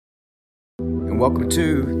welcome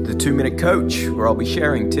to the 2-Minute Coach, where I'll be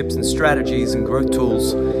sharing tips and strategies and growth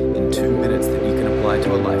tools in 2 minutes that you can apply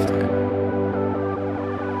to a lifetime.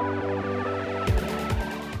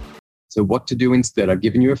 So what to do instead? I've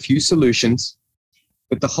given you a few solutions,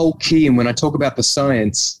 but the whole key, and when I talk about the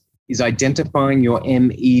science, is identifying your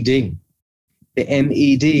MED. The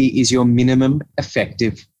MED is your minimum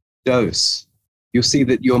effective dose. You'll see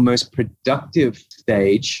that your most productive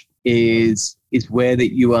stage is where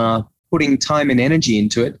that you are putting time and energy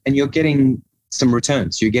into it, and you're getting some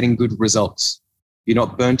returns. You're getting good results. You're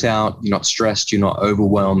not burnt out. You're not stressed. You're not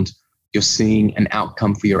overwhelmed. You're seeing an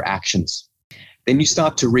outcome for your actions. Then you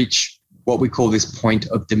start to reach what we call this point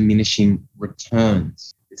of diminishing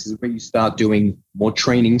returns. This is where you start doing more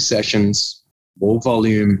training sessions, more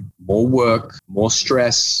volume, more work, more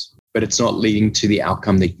stress, but it's not leading to the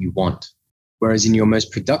outcome that you want. Whereas in your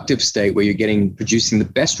most productive state, where you're producing the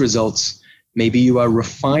best results, maybe you are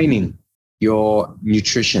refining your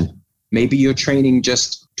nutrition. Maybe you're training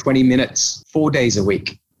just 20 minutes, 4 days a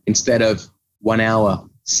week, instead of 1 hour,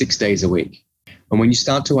 6 days a week. And when you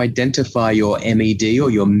start to identify your MED, or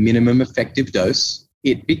your minimum effective dose,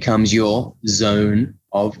 it becomes your zone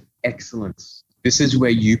of excellence. This is where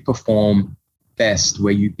you perform best,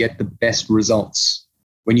 where you get the best results.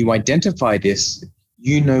 When you identify this,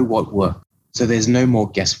 you know what works. So there's no more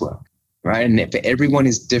guesswork, right? And for everyone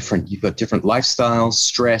is different. You've got different lifestyles,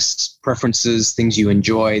 stress, preferences, things you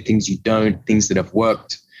enjoy, things you don't, things that have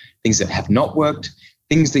worked, things that have not worked,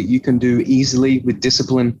 things that you can do easily with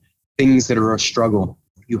discipline, things that are a struggle.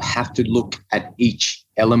 You have to look at each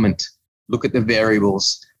element, look at the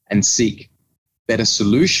variables, and seek better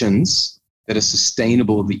solutions that are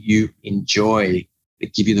sustainable, that you enjoy,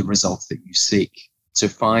 that give you the results that you seek. So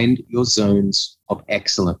find your zones of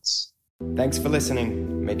excellence. Thanks for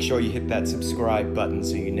listening. Make sure you hit that subscribe button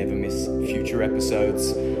so you never miss future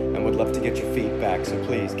episodes. And would love to get your feedback, so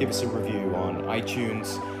please give us a review on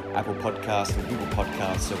iTunes, Apple Podcasts, and Google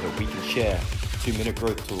Podcasts so that we can share 2-minute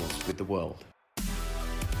growth tools with the world.